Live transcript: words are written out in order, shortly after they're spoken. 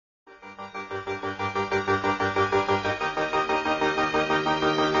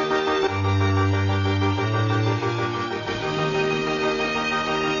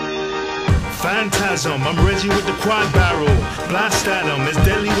Phantasm, I'm Reggie with the quad barrel. Blast at him, it's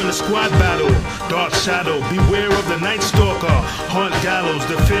deadly when the squad battle. Dark shadow, beware of the night stalker. Haunt gallows,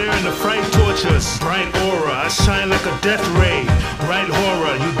 the fear and the fright tortures. Bright aura, I shine like a death ray. Right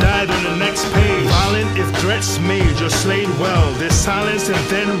horror, you died on the next page. Violent if threats made, you're slayed well. There's silence and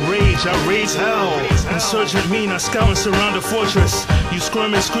then rage, I raise hell. Insurgent mean, I scout and surround the fortress. You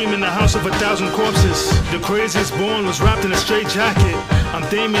squirm and scream in the house of 1,000 corpses. The craziest born was wrapped in a straight jacket. I'm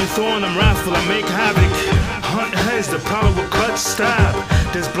Damian Thorn, I'm wrathful, I make havoc. Hunt heads, the prowler will cut, stab.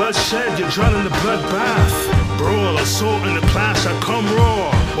 There's bloodshed, you're drowned in the bloodbath. Brawl, assault in the clash, I come raw.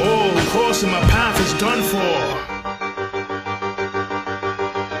 All who cross in my path is done for.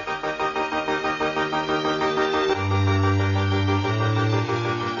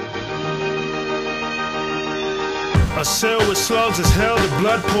 Assail with slugs as hell, the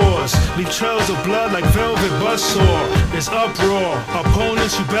blood pours. Leave trails of blood like velvet buzzsaw. It's uproar,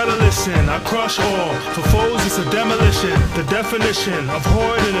 opponents you better listen. I crush all, for foes it's a demolition. The definition of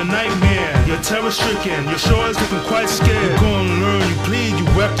horde in a nightmare. You're terror stricken, your shore is looking quite scared. You're gonna learn, you bleed, you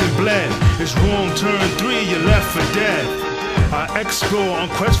wept and bled. It's wrong, turn 3, you're left for dead. I explore on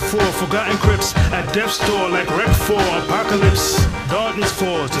quest for forgotten crypts at death's door like wreck for apocalypse. Darkness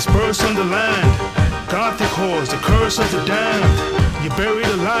falls, disperse on the land. Gothic horrors, the curse of the damned. You're buried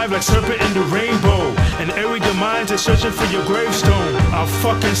alive like serpent in the rainbow. And every demise is searching for your gravestone. I'll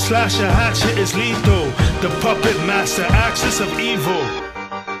fucking slash a hatchet, it's lethal. The puppet master, axis of evil.